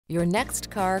Your next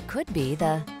car could be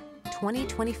the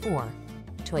 2024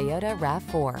 Toyota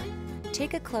RAV4.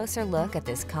 Take a closer look at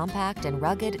this compact and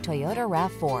rugged Toyota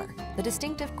RAV4, the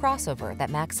distinctive crossover that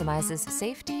maximizes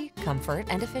safety, comfort,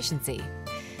 and efficiency.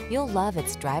 You'll love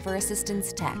its driver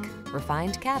assistance tech,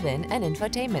 refined cabin, and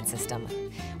infotainment system.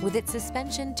 With its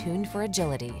suspension tuned for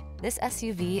agility, this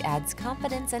SUV adds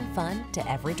confidence and fun to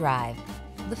every drive.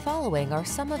 The following are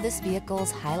some of this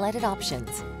vehicle's highlighted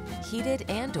options: heated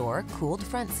and/or cooled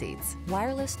front seats,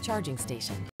 wireless charging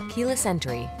station, keyless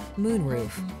entry,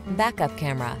 moonroof, backup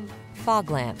camera,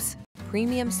 fog lamps,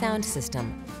 premium sound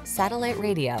system, satellite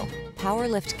radio, power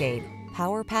liftgate,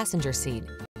 power passenger seat.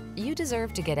 You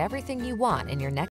deserve to get everything you want in your next